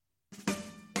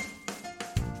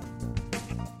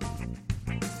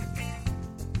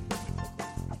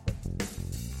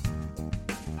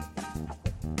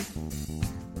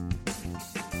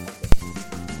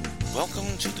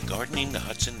Welcome to the Gardening the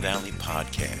Hudson Valley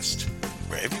podcast,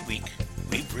 where every week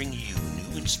we bring you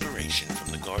new inspiration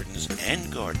from the gardens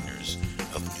and gardeners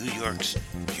of New York's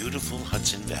beautiful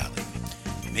Hudson Valley,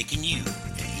 making you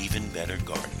an even better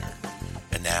gardener.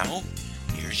 And now,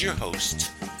 here's your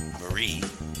host, Marie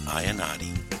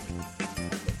Iannotti.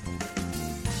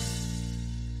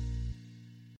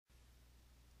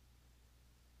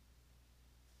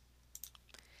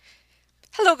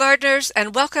 Hello, gardeners,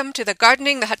 and welcome to the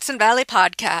Gardening the Hudson Valley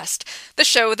podcast, the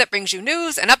show that brings you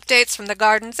news and updates from the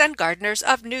gardens and gardeners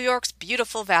of New York's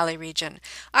beautiful valley region.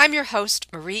 I'm your host,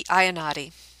 Marie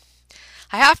Iannotti.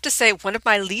 I have to say, one of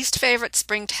my least favorite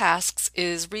spring tasks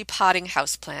is repotting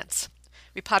houseplants.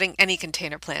 Repotting any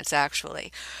container plants,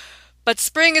 actually. But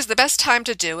spring is the best time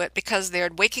to do it because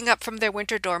they're waking up from their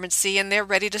winter dormancy and they're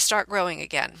ready to start growing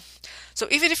again. So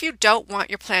even if you don't want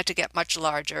your plant to get much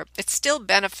larger, it's still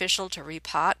beneficial to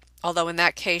repot, although in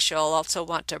that case you'll also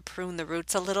want to prune the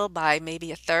roots a little by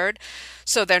maybe a third,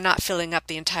 so they're not filling up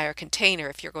the entire container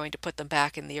if you're going to put them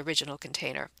back in the original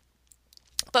container.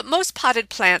 But most potted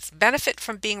plants benefit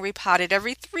from being repotted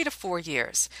every 3 to 4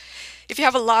 years. If you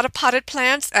have a lot of potted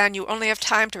plants and you only have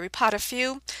time to repot a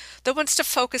few, the ones to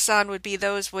focus on would be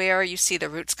those where you see the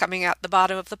roots coming out the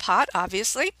bottom of the pot,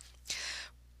 obviously.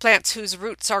 Plants whose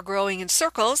roots are growing in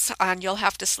circles, and you'll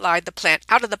have to slide the plant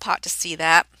out of the pot to see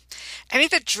that. Any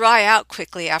that dry out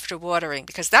quickly after watering,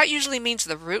 because that usually means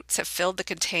the roots have filled the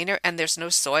container and there's no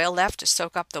soil left to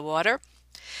soak up the water.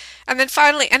 And then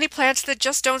finally, any plants that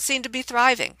just don't seem to be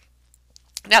thriving.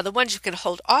 Now, the ones you can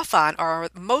hold off on are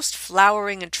most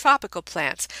flowering and tropical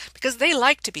plants because they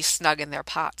like to be snug in their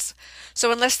pots.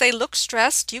 So unless they look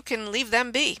stressed, you can leave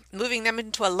them be. Moving them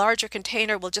into a larger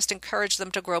container will just encourage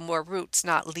them to grow more roots,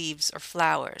 not leaves or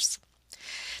flowers.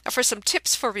 Now, for some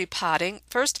tips for repotting,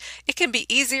 first, it can be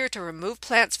easier to remove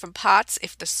plants from pots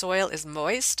if the soil is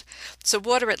moist. So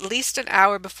water at least an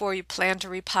hour before you plan to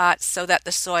repot so that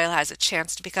the soil has a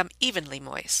chance to become evenly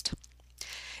moist.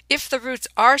 If the roots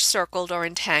are circled or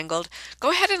entangled, go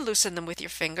ahead and loosen them with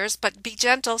your fingers, but be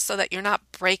gentle so that you're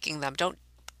not breaking them. Don't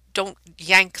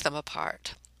yank them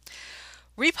apart.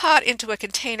 Repot into a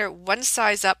container one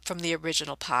size up from the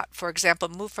original pot. For example,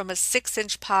 move from a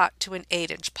 6-inch pot to an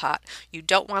 8-inch pot. You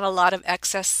don't want a lot of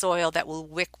excess soil that will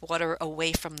wick water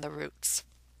away from the roots.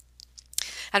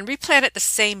 And replant at the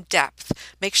same depth.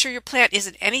 Make sure your plant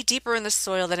isn't any deeper in the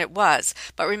soil than it was,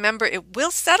 but remember it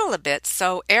will settle a bit,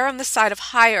 so err on the side of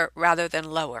higher rather than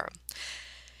lower.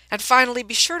 And finally,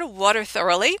 be sure to water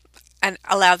thoroughly and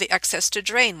allow the excess to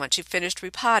drain once you've finished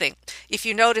repotting. If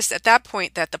you notice at that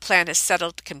point that the plant has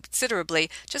settled considerably,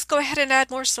 just go ahead and add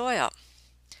more soil.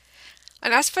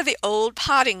 And as for the old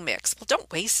potting mix, well,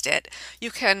 don't waste it.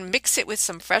 You can mix it with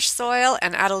some fresh soil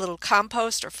and add a little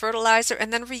compost or fertilizer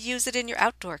and then reuse it in your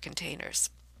outdoor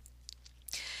containers.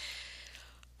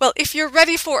 Well, if you're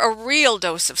ready for a real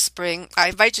dose of spring, I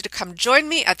invite you to come join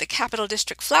me at the Capital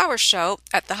District Flower Show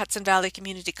at the Hudson Valley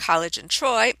Community College in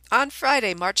Troy on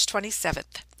Friday, March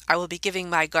 27th. I will be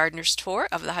giving my gardener's tour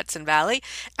of the Hudson Valley,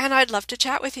 and I'd love to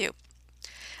chat with you.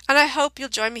 And I hope you'll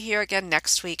join me here again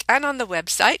next week and on the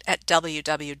website at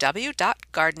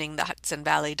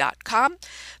www.gardeningthehudsonvalley.com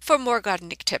for more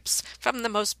gardening tips from the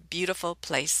most beautiful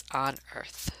place on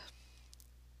earth.